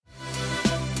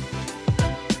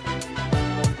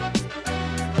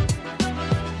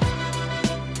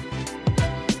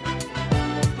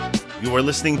You are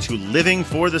listening to Living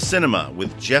for the Cinema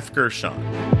with Jeff Gershon.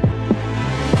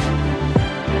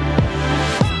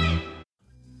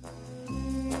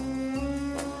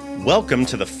 Welcome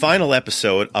to the final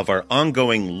episode of our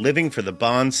ongoing Living for the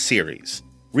Bond series,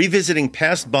 revisiting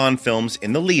past Bond films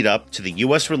in the lead-up to the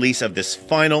U.S. release of this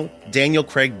final Daniel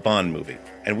Craig Bond movie.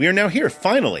 And we are now here,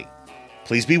 finally.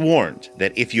 Please be warned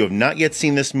that if you have not yet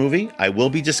seen this movie, I will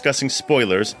be discussing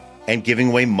spoilers and giving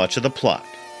away much of the plot,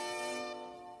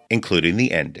 including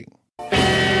the ending.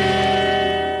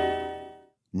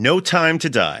 No Time to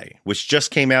Die, which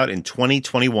just came out in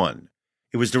 2021.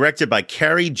 It was directed by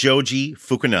Cary Joji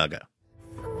Fukunaga.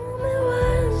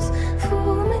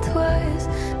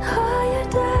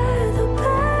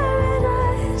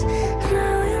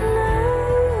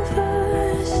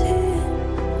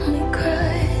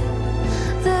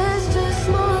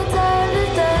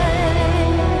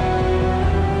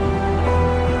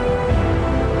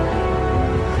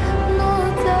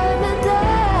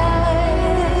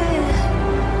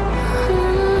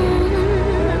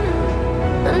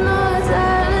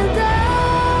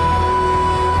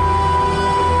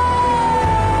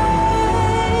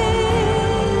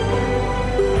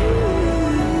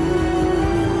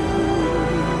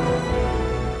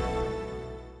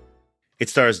 It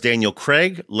stars Daniel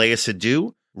Craig, Léa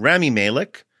Seydoux, Rami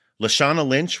Malek, Lashana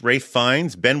Lynch, Ralph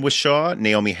Fiennes, Ben Whishaw,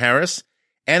 Naomi Harris,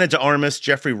 Ana de Armas,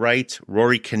 Jeffrey Wright,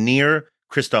 Rory Kinnear,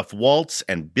 Christoph Waltz,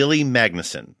 and Billy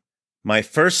Magnuson. My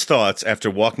first thoughts after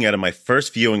walking out of my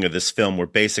first viewing of this film were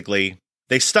basically,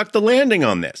 they stuck the landing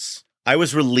on this. I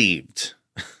was relieved.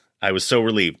 I was so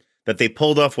relieved that they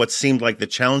pulled off what seemed like the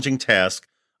challenging task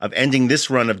of ending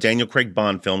this run of Daniel Craig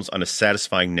Bond films on a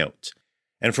satisfying note.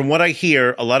 And from what I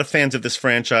hear, a lot of fans of this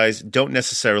franchise don't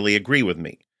necessarily agree with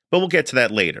me, but we'll get to that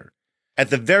later.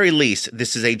 At the very least,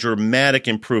 this is a dramatic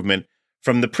improvement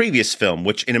from the previous film,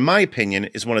 which, in my opinion,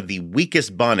 is one of the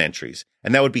weakest Bond entries,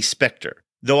 and that would be Spectre,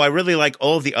 though I really like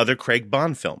all of the other Craig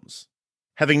Bond films.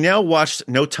 Having now watched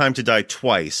No Time to Die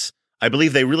twice, I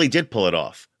believe they really did pull it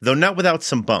off, though not without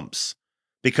some bumps,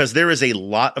 because there is a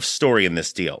lot of story in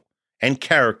this deal, and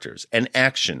characters, and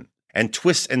action, and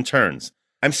twists and turns.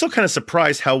 I'm still kind of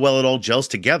surprised how well it all gels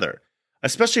together,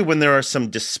 especially when there are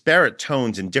some disparate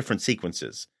tones in different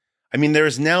sequences. I mean, there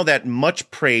is now that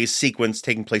much praised sequence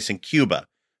taking place in Cuba,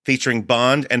 featuring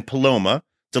Bond and Paloma,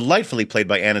 delightfully played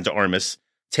by Ana de Armas,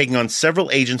 taking on several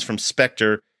agents from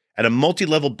Spectre at a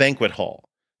multi-level banquet hall.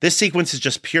 This sequence is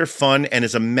just pure fun and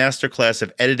is a masterclass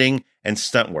of editing and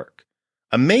stunt work.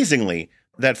 Amazingly,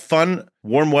 that fun,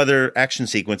 warm-weather action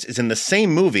sequence is in the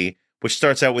same movie, which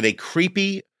starts out with a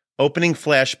creepy opening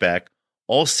flashback,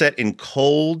 all set in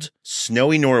cold,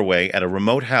 snowy Norway at a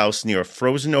remote house near a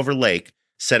frozen-over lake,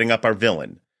 setting up our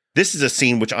villain. This is a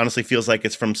scene which honestly feels like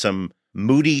it's from some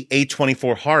moody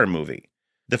A24 horror movie.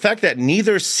 The fact that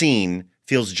neither scene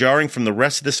feels jarring from the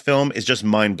rest of this film is just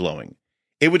mind-blowing.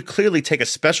 It would clearly take a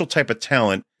special type of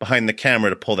talent behind the camera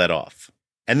to pull that off.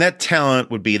 And that talent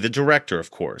would be the director,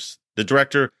 of course. The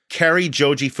director, Cary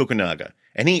Joji Fukunaga.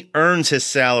 And he earns his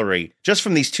salary just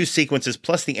from these two sequences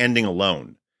plus the ending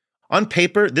alone. On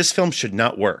paper, this film should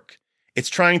not work. It's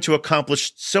trying to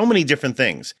accomplish so many different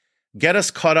things. Get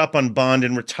us caught up on Bond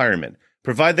in retirement,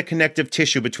 provide the connective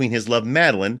tissue between his love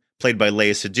Madeleine, played by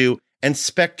Léa Seydoux, and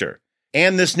Spectre,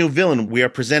 and this new villain we are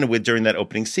presented with during that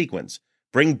opening sequence.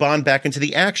 Bring Bond back into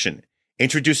the action.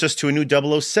 Introduce us to a new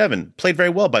 007, played very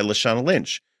well by Lashana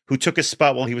Lynch, who took his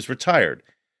spot while he was retired.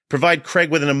 Provide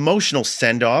Craig with an emotional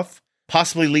send-off,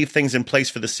 possibly leave things in place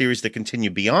for the series to continue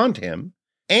beyond him,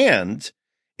 and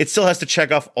it still has to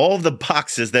check off all of the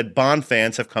boxes that Bond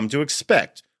fans have come to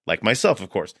expect, like myself, of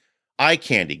course. Eye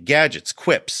candy, gadgets,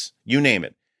 quips, you name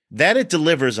it. That it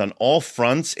delivers on all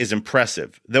fronts is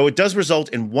impressive, though it does result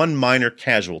in one minor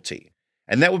casualty,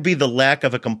 and that would be the lack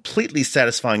of a completely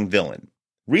satisfying villain.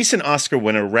 Recent Oscar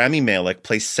winner Rami Malek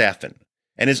plays Safin,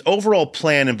 and his overall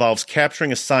plan involves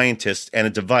capturing a scientist and a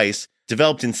device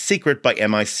developed in secret by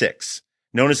MI6,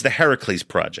 known as the Heracles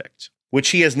Project,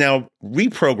 which he has now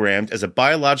reprogrammed as a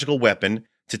biological weapon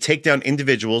to take down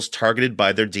individuals targeted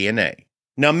by their DNA.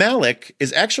 Now, Malek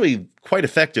is actually quite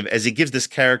effective as he gives this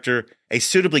character a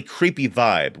suitably creepy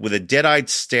vibe with a dead-eyed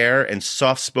stare and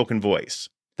soft-spoken voice.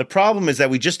 The problem is that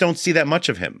we just don't see that much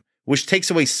of him, which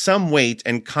takes away some weight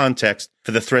and context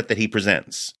for the threat that he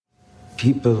presents.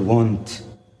 People want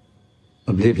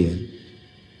oblivion.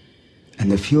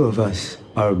 And a few of us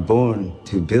are born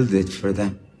to build it for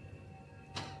them.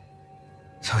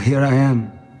 So here I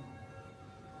am,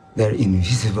 their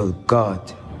invisible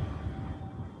god,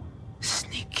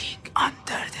 sneaking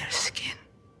under their skin.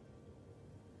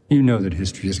 You know that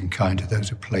history isn't kind to those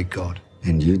who play God.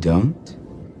 And you don't?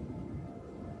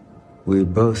 We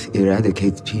both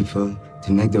eradicate people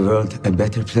to make the world a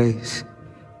better place.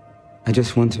 I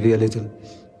just want to be a little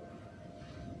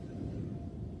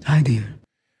tidier.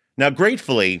 Now,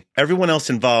 gratefully, everyone else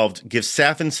involved gives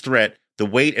Safin's threat the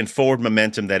weight and forward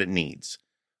momentum that it needs.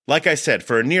 Like I said,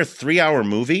 for a near 3-hour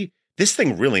movie, this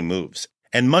thing really moves,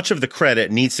 and much of the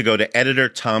credit needs to go to editor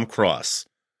Tom Cross,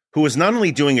 who is not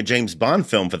only doing a James Bond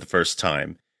film for the first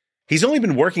time, he's only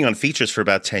been working on features for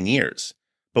about 10 years.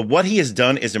 But what he has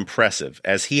done is impressive,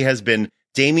 as he has been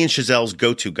Damien Chazelle's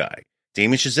go-to guy.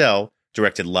 Damien Chazelle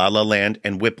directed La La Land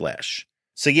and Whiplash.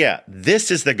 So yeah,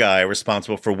 this is the guy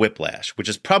responsible for Whiplash, which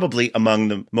is probably among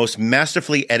the most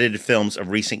masterfully edited films of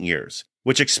recent years,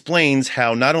 which explains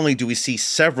how not only do we see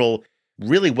several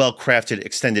really well-crafted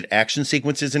extended action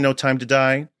sequences in No Time to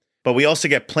Die, but we also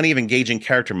get plenty of engaging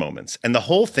character moments, and the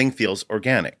whole thing feels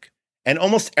organic. And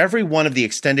almost every one of the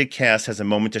extended cast has a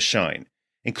moment to shine,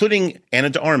 including Ana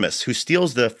de Armas, who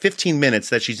steals the 15 minutes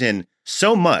that she's in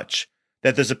so much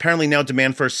that there's apparently now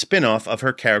demand for a spin-off of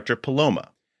her character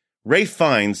Paloma. Ralph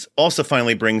Fiennes also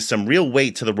finally brings some real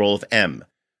weight to the role of M,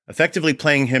 effectively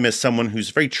playing him as someone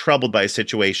who's very troubled by a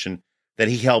situation that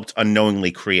he helped unknowingly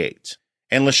create.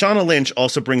 And Lashana Lynch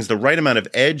also brings the right amount of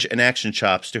edge and action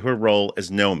chops to her role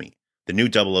as Nomi, the new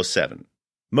 007.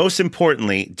 Most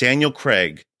importantly, Daniel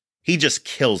Craig, he just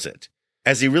kills it,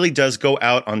 as he really does go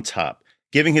out on top,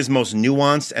 giving his most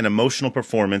nuanced and emotional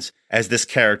performance as this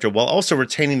character while also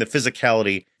retaining the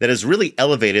physicality that has really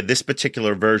elevated this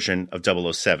particular version of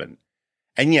 007.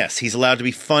 And yes, he's allowed to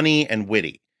be funny and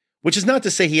witty, which is not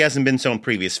to say he hasn't been so in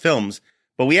previous films,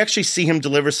 but we actually see him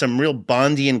deliver some real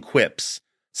Bondian quips,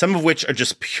 some of which are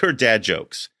just pure dad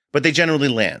jokes, but they generally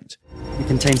land. It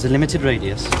contains a limited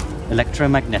radius,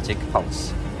 electromagnetic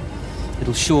pulse.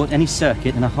 It'll short any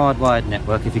circuit in a hardwired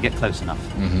network if you get close enough.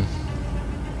 Mm-hmm.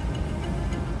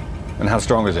 And how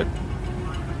strong is it?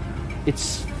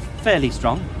 It's fairly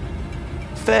strong.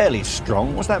 Fairly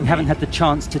strong? What's that mean? We haven't had the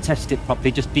chance to test it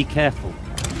properly, just be careful.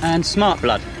 And Smart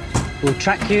Blood will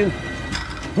track you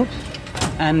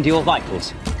and your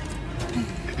vitals.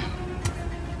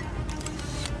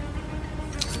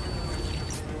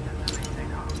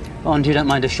 Bond, you don't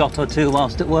mind a shot or two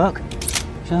whilst at work,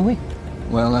 shall we?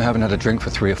 Well, I haven't had a drink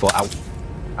for 3 or 4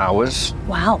 hours.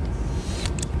 Wow.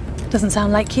 Doesn't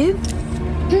sound like you.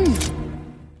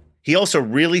 He also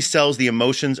really sells the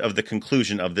emotions of the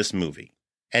conclusion of this movie.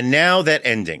 And now that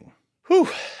ending. Whew.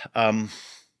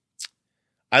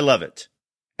 I love it.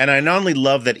 And I not only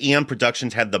love that Eon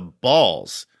Productions had the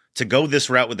balls to go this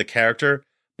route with the character,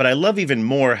 but I love even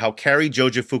more how Cary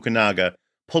Joji Fukunaga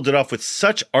pulled it off with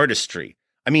such artistry.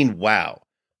 I mean, wow.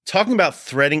 Talking about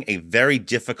threading a very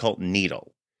difficult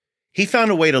needle. He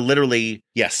found a way to literally,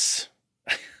 yes,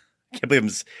 I can't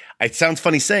believe it sounds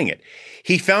funny saying it.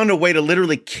 He found a way to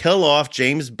literally kill off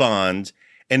James Bond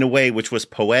in a way which was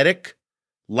poetic,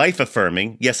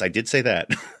 life-affirming, yes, I did say that,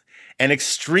 and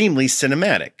extremely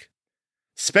cinematic.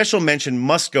 Special mention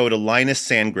must go to Linus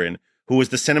Sandgren, who was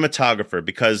the cinematographer,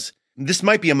 because this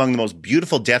might be among the most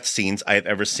beautiful death scenes I have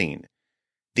ever seen.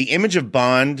 The image of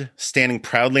Bond standing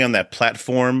proudly on that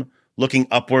platform, looking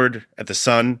upward at the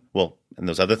sun, well, and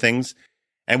those other things,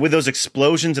 and with those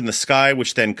explosions in the sky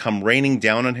which then come raining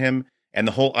down on him and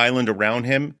the whole island around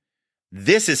him,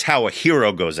 this is how a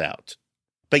hero goes out.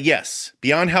 But yes,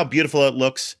 beyond how beautiful it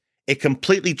looks, it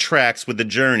completely tracks with the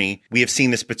journey we have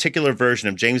seen this particular version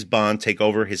of James Bond take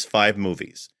over his 5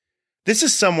 movies. This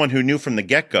is someone who knew from the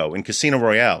get-go in Casino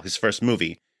Royale, his first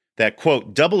movie, that,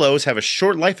 quote, 00s have a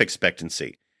short life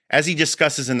expectancy, as he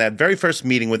discusses in that very first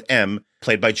meeting with M,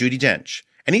 played by Judi Dench.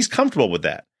 And he's comfortable with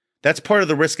that. That's part of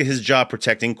the risk of his job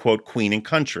protecting, quote, Queen and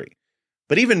country.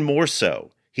 But even more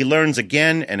so, he learns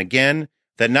again and again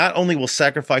that not only will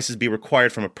sacrifices be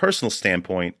required from a personal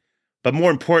standpoint, but more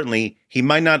importantly, he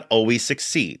might not always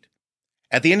succeed.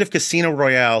 At the end of Casino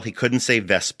Royale, he couldn't save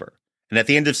Vesper. And at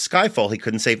the end of Skyfall, he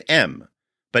couldn't save M.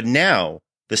 But now,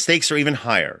 the stakes are even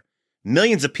higher.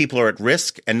 Millions of people are at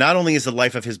risk, and not only is the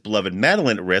life of his beloved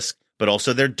Madeline at risk, but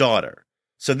also their daughter.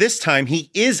 So this time,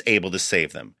 he is able to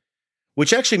save them,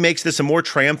 which actually makes this a more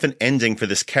triumphant ending for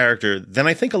this character than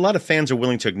I think a lot of fans are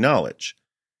willing to acknowledge.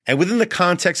 And within the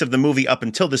context of the movie up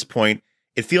until this point,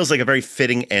 it feels like a very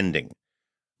fitting ending.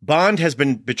 Bond has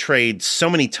been betrayed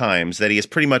so many times that he has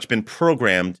pretty much been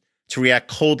programmed to react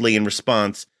coldly in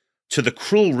response to the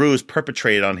cruel ruse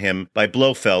perpetrated on him by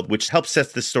Blofeld, which helps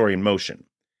set this story in motion.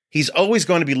 He's always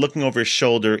going to be looking over his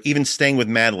shoulder, even staying with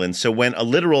Madeline, so when a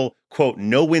literal, quote,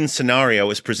 no-win scenario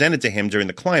is presented to him during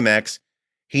the climax,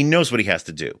 he knows what he has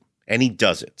to do, and he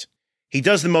does it. He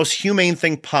does the most humane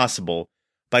thing possible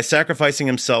by sacrificing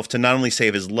himself to not only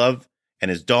save his love and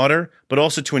his daughter, but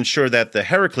also to ensure that the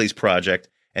Heracles project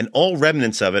and all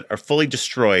remnants of it are fully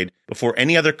destroyed before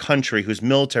any other country whose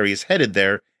military is headed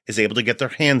there is able to get their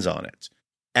hands on it.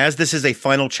 As this is a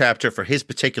final chapter for his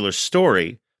particular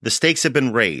story, the stakes have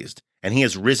been raised, and he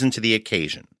has risen to the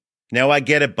occasion. Now, I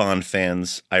get it, Bond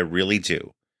fans. I really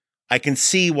do. I can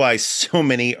see why so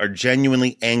many are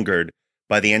genuinely angered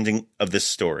by the ending of this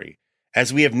story,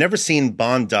 as we have never seen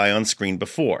Bond die on screen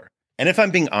before. And if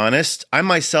I'm being honest, I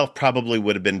myself probably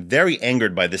would have been very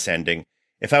angered by this ending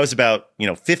if I was about,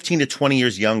 15 to 20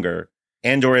 years younger,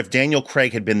 and or if Daniel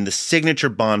Craig had been the signature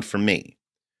Bond for me.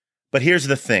 But here's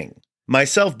the thing.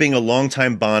 Myself being a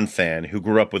longtime Bond fan who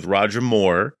grew up with Roger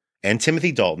Moore and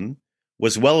Timothy Dalton,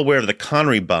 was well aware of the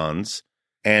Connery Bonds,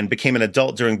 and became an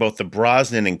adult during both the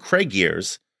Brosnan and Craig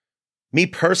years, me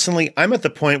personally, I'm at the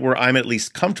point where I'm at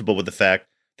least comfortable with the fact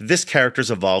that this character's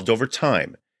evolved over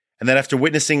time, and that after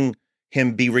witnessing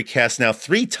him be recast now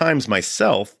 3 times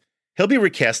myself, he'll be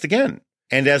recast again.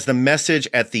 And as the message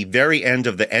at the very end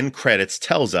of the end credits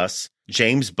tells us,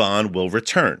 James Bond will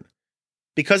return.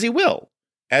 Because he will,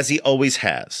 as he always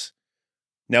has.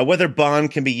 Now, whether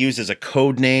Bond can be used as a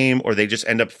code name, or they just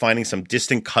end up finding some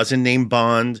distant cousin named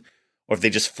Bond, or if they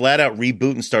just flat out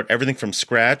reboot and start everything from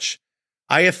scratch,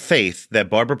 I have faith that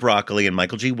Barbara Broccoli and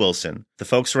Michael G. Wilson, the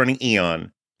folks running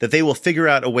Eon, that they will figure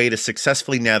out a way to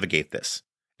successfully navigate this,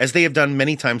 as they have done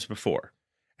many times before.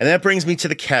 And that brings me to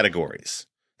the categories.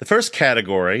 The first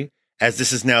category, as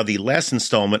this is now the last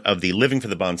installment of the Living for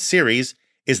the Bond series,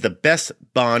 is the Best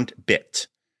Bond Bit.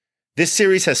 This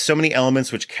series has so many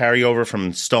elements which carry over from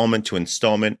installment to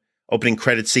installment: opening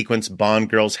credit sequence, Bond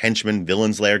girls, henchmen,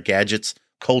 villain's lair, gadgets,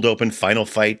 cold open, final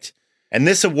fight. And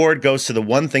this award goes to the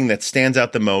one thing that stands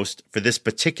out the most for this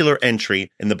particular entry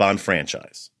in the Bond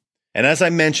franchise. And as I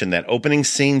mentioned, that opening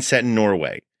scene set in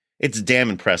Norway, it's damn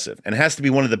impressive and has to be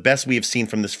one of the best we have seen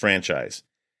from this franchise,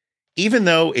 even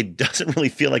though it doesn't really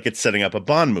feel like it's setting up a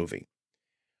Bond movie.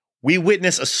 We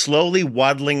witness a slowly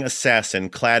waddling assassin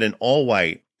clad in all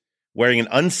white, wearing an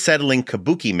unsettling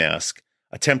kabuki mask,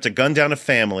 attempt to gun down a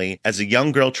family as a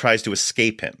young girl tries to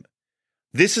escape him.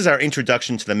 This is our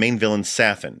introduction to the main villain,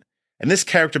 Safin, and this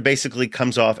character basically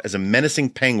comes off as a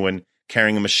menacing penguin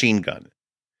carrying a machine gun.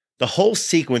 The whole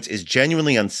sequence is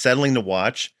genuinely unsettling to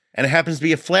watch, and it happens to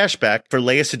be a flashback for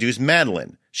Léa Seydoux's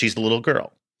Madeline, she's the little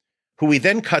girl, who we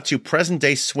then cut to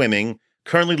present-day swimming,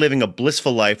 currently living a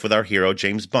blissful life with our hero,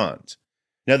 James Bond.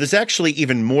 Now, there's actually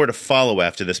even more to follow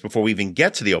after this before we even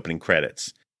get to the opening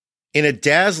credits. In a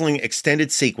dazzling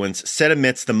extended sequence set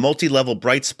amidst the multi-level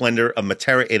bright splendor of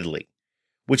Matera, Italy,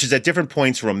 which is at different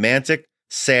points romantic,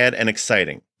 sad, and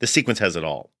exciting. The sequence has it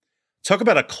all. Talk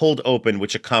about a cold open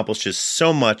which accomplishes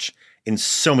so much in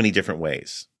so many different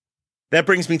ways. That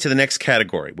brings me to the next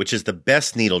category, which is the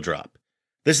Best Needle Drop.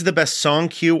 This is the best song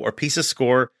cue or piece of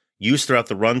score used throughout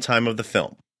the runtime of the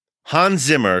film. Hans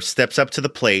Zimmer steps up to the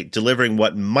plate, delivering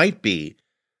what might be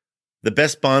the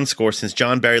best Bond score since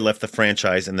John Barry left the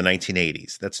franchise in the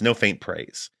 1980s. That's no faint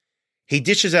praise. He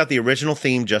dishes out the original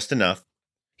theme just enough.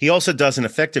 He also does an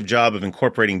effective job of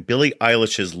incorporating Billie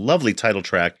Eilish's lovely title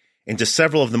track into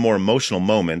several of the more emotional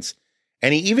moments,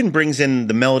 and he even brings in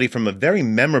the melody from a very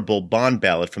memorable Bond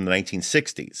ballad from the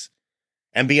 1960s.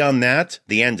 And beyond that,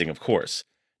 the ending, of course.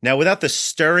 Now, without the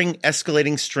stirring,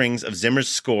 escalating strings of Zimmer's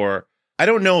score, I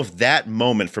don't know if that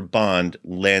moment for Bond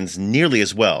lands nearly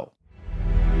as well.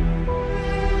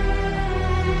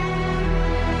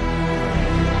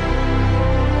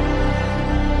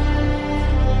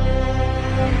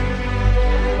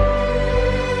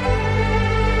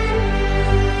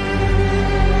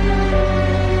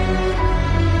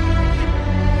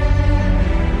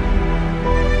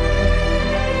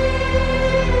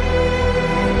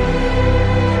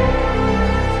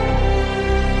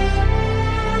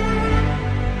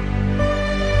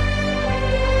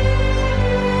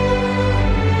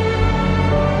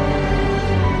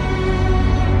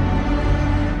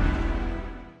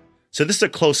 So this is a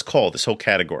close call, this whole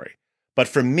category. But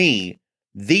for me,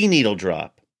 the needle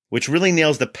drop, which really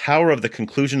nails the power of the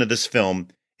conclusion of this film,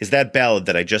 is that ballad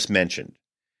that I just mentioned.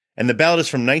 And the ballad is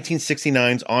from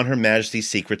 1969's On Her Majesty's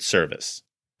Secret Service.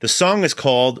 The song is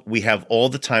called We Have All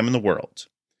the Time in the World,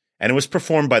 and it was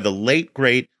performed by the late,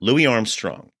 great Louis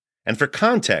Armstrong. And for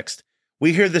context,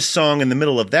 we hear this song in the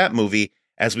middle of that movie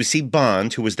as we see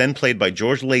Bond, who was then played by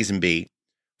George Lazenby,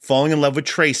 falling in love with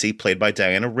Tracy, played by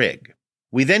Diana Rigg.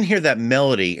 We then hear that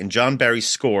melody in John Barry's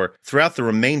score throughout the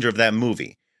remainder of that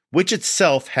movie, which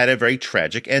itself had a very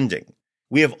tragic ending.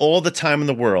 We Have All the Time in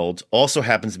the World also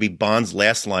happens to be Bond's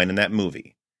last line in that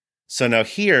movie. So now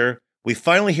here, we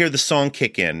finally hear the song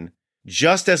kick in,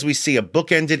 just as we see a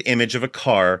bookended image of a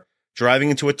car driving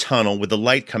into a tunnel with the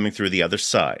light coming through the other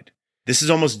side. This is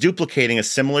almost duplicating a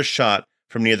similar shot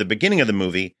from near the beginning of the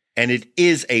movie, and it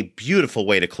is a beautiful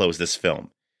way to close this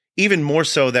film. Even more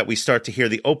so that we start to hear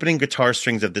the opening guitar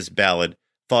strings of this ballad,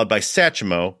 followed by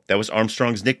Satchmo, that was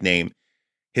Armstrong's nickname,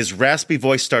 his raspy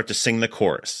voice start to sing the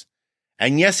chorus.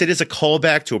 And yes, it is a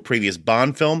callback to a previous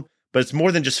Bond film, but it's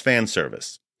more than just fan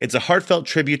service. It's a heartfelt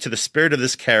tribute to the spirit of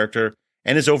this character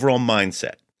and his overall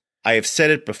mindset. I have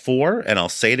said it before, and I'll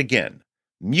say it again.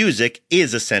 Music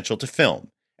is essential to film,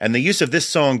 and the use of this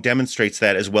song demonstrates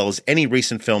that as well as any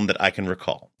recent film that I can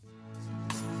recall.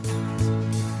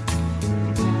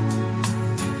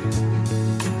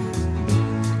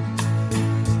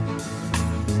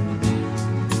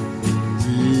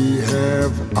 We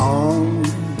have all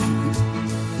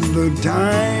the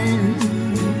time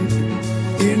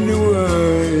in the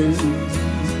world,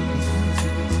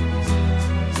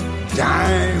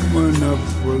 time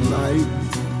enough for life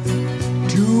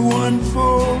to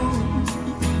unfold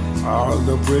all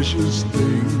the precious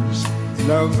things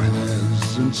love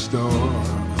has in store.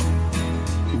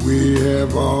 We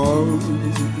have all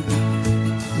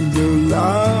the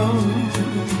love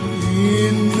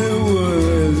in the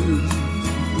world.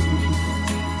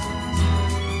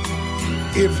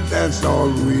 If that's all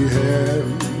we have,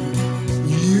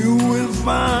 you will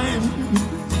find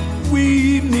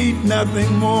we need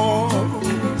nothing more.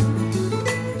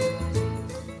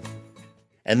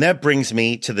 And that brings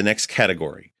me to the next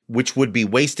category, which would be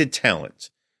wasted talent.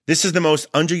 This is the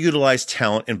most underutilized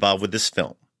talent involved with this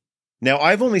film. Now,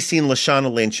 I've only seen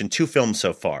Lashana Lynch in 2 films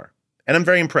so far, and I'm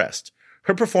very impressed.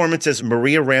 Her performance as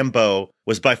Maria Rambeau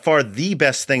was by far the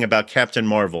best thing about Captain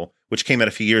Marvel, which came out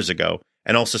a few years ago,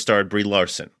 and also starred Brie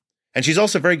Larson. And she's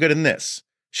also very good in this.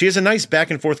 She has a nice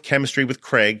back-and-forth chemistry with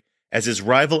Craig as his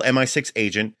rival MI6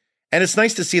 agent, and it's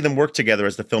nice to see them work together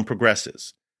as the film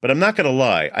progresses. But I'm not going to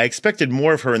lie, I expected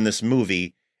more of her in this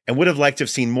movie and would have liked to have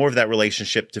seen more of that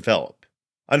relationship develop.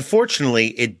 Unfortunately,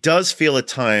 it does feel at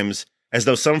times as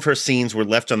though some of her scenes were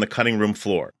left on the cutting room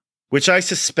floor, which I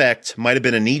suspect might have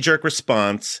been a knee-jerk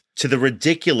response to the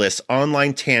ridiculous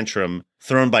online tantrum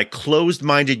thrown by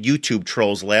closed-minded YouTube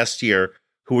trolls last year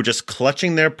who were just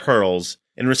clutching their pearls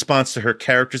in response to her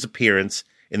character's appearance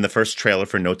in the first trailer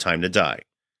for No Time to Die.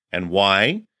 And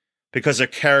why? Because her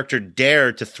character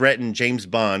dared to threaten James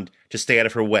Bond to stay out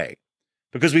of her way.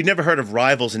 Because we've never heard of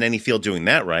rivals in any field doing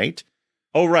that, right?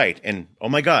 Oh, right, and oh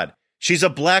my god, she's a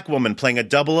black woman playing a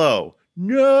 00.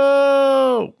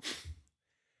 No!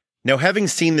 Now, having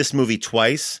seen this movie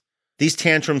twice, these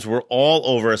tantrums were all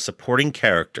over a supporting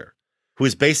character who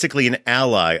is basically an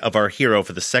ally of our hero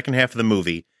for the second half of the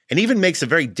movie and even makes a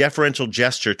very deferential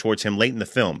gesture towards him late in the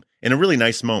film in a really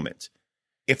nice moment.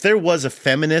 If there was a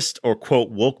feminist or, quote,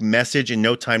 woke message in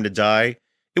No Time to Die,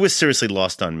 it was seriously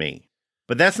lost on me.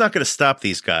 But that's not going to stop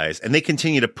these guys, and they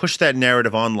continue to push that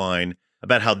narrative online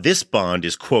about how this Bond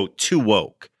is, quote, too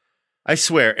woke. I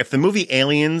swear, if the movie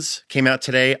Aliens came out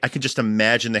today, I could just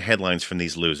imagine the headlines from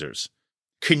these losers.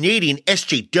 Canadian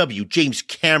SJW James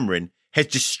Cameron has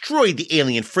destroyed the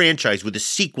Alien franchise with a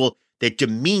sequel that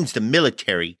demeans the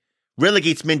military,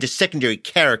 relegates men to secondary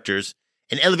characters,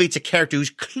 and elevates a character who's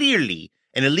clearly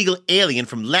an illegal alien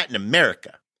from Latin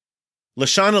America.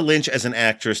 Lashana Lynch as an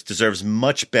actress deserves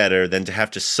much better than to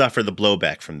have to suffer the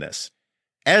blowback from this,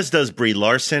 as does Brie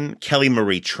Larson, Kelly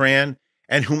Marie Tran,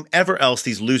 and whomever else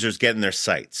these losers get in their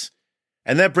sights.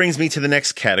 And that brings me to the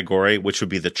next category, which would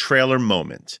be the trailer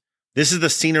moment. This is the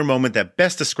scene or moment that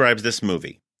best describes this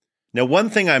movie. Now, one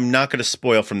thing I'm not going to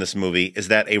spoil from this movie is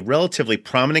that a relatively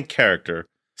prominent character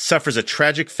suffers a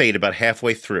tragic fate about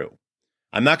halfway through.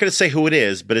 I'm not going to say who it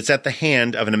is, but it's at the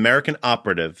hand of an American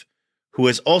operative who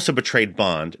has also betrayed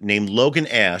Bond, named Logan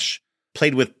Ash,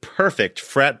 played with perfect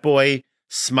frat boy,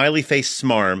 smiley face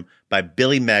smarm by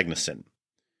Billy Magnuson.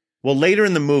 Well, later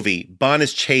in the movie, Bond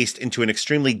is chased into an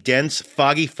extremely dense,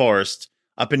 foggy forest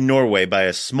up in Norway by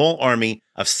a small army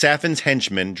of Safin's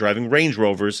henchmen driving Range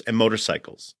Rovers and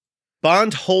motorcycles.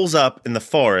 Bond holes up in the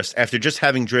forest after just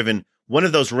having driven one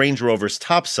of those Range Rovers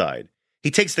topside.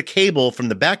 He takes the cable from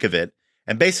the back of it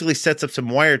and basically sets up some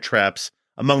wire traps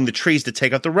among the trees to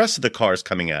take out the rest of the cars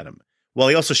coming at him, while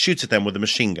he also shoots at them with a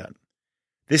machine gun.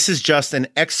 This is just an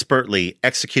expertly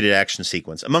executed action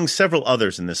sequence, among several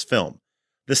others in this film.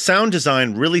 The sound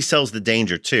design really sells the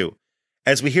danger, too,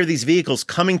 as we hear these vehicles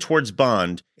coming towards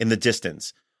Bond in the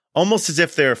distance, almost as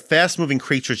if they're fast-moving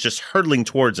creatures just hurtling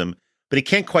towards him, but he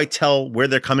can't quite tell where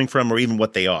they're coming from or even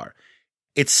what they are.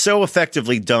 It's so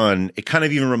effectively done, it kind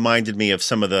of even reminded me of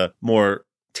some of the more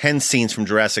tense scenes from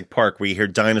Jurassic Park where you hear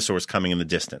dinosaurs coming in the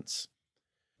distance.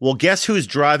 Well, guess who's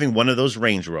driving one of those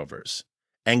Range Rovers?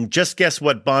 And just guess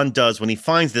what Bond does when he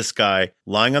finds this guy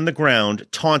lying on the ground,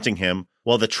 taunting him,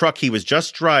 while the truck he was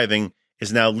just driving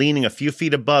is now leaning a few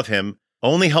feet above him,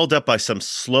 only held up by some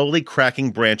slowly cracking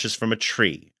branches from a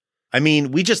tree. I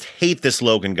mean, we just hate this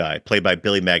Logan guy, played by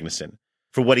Billy Magnuson,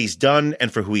 for what he's done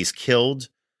and for who he's killed.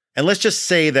 And let's just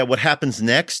say that what happens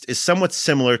next is somewhat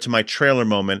similar to my trailer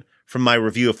moment from my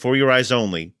review of For Your Eyes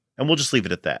Only, and we'll just leave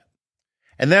it at that.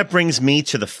 And that brings me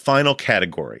to the final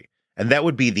category, and that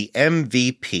would be the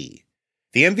MVP.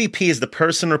 The MVP is the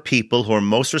person or people who are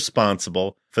most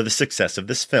responsible for the success of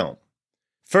this film.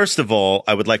 First of all,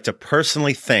 I would like to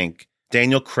personally thank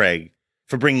Daniel Craig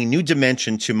for bringing new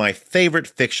dimension to my favorite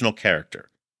fictional character.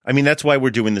 I mean, that's why we're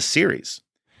doing this series.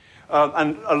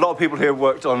 And a lot of people here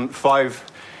worked on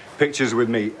 5 pictures with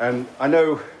me, and I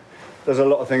know there's a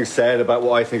lot of things said about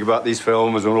what I think about these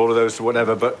films and all of those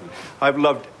whatever, but I've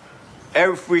loved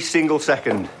every single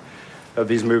second of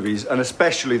these movies, and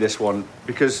especially this one,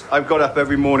 because I've got up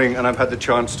every morning and I've had the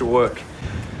chance to work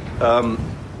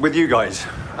with you guys,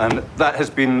 and that has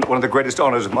been one of the greatest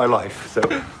honors of my life.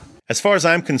 So, as far as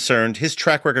I'm concerned, his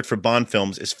track record for Bond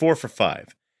films is 4 for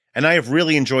 5, and I have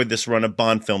really enjoyed this run of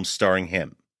Bond films starring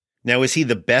him. Now, is he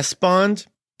the best Bond?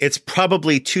 It's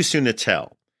probably too soon to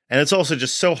tell, and it's also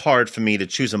just so hard for me to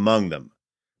choose among them.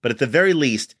 But at the very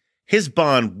least, his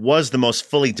Bond was the most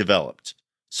fully developed,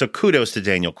 so kudos to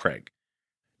Daniel Craig.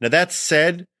 Now that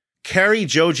said, Cary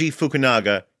Joji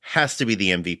Fukunaga has to be the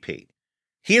MVP.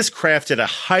 He has crafted a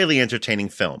highly entertaining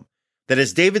film that,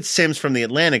 as David Sims from The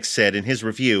Atlantic said in his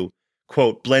review,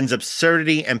 quote, blends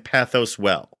absurdity and pathos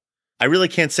well. I really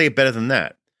can't say it better than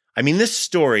that. I mean, this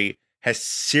story has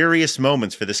serious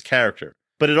moments for this character,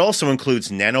 but it also includes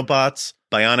nanobots,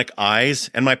 bionic eyes,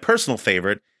 and my personal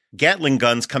favorite, Gatling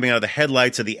guns coming out of the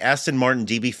headlights of the Aston Martin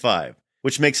DB5,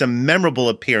 which makes a memorable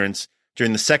appearance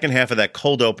during the second half of that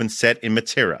cold open set in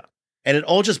Matera. And it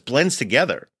all just blends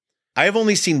together. I have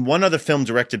only seen one other film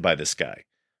directed by this guy,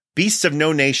 Beasts of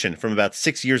No Nation from about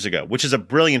 6 years ago, which is a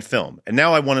brilliant film, and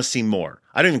now I want to see more.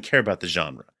 I don't even care about the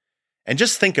genre. And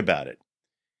just think about it.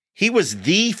 He was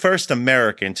the first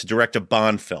American to direct a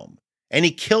Bond film, and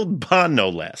he killed Bond no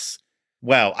less.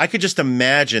 Wow, I could just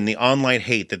imagine the online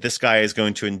hate that this guy is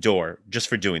going to endure just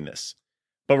for doing this.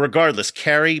 But regardless,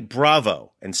 Cary,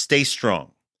 bravo, and stay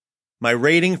strong. My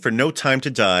rating for No Time to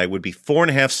Die would be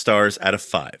 4.5 stars out of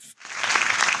 5.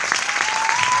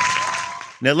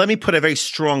 Now, let me put a very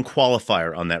strong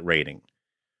qualifier on that rating.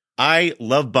 I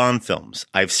love Bond films.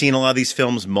 I've seen a lot of these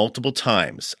films multiple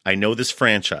times. I know this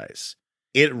franchise.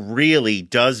 It really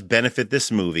does benefit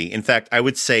this movie. In fact, I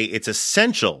would say it's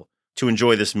essential to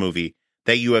enjoy this movie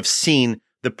that you have seen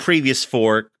the previous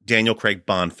 4 Daniel Craig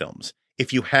Bond films.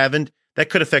 If you haven't,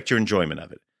 that could affect your enjoyment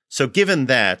of it. So given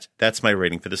that, that's my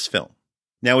rating for this film.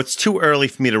 Now, it's too early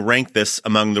for me to rank this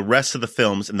among the rest of the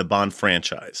films in the Bond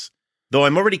franchise, though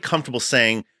I'm already comfortable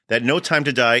saying that No Time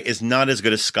to Die is not as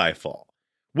good as Skyfall,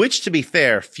 which, to be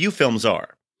fair, few films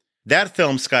are. That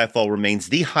film, Skyfall, remains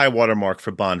the high watermark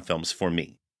for Bond films for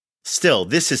me. Still,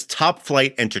 this is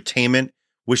top-flight entertainment,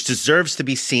 which deserves to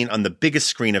be seen on the biggest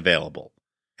screen available.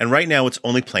 And right now, it's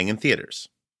only playing in theaters.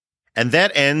 And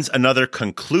that ends another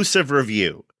conclusive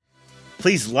review.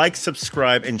 Please like,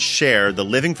 subscribe, and share the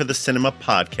Living for the Cinema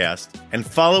podcast, and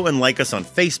follow and like us on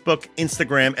Facebook,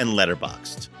 Instagram, and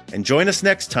Letterboxd. And join us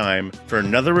next time for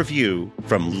another review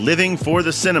from Living for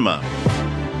the Cinema.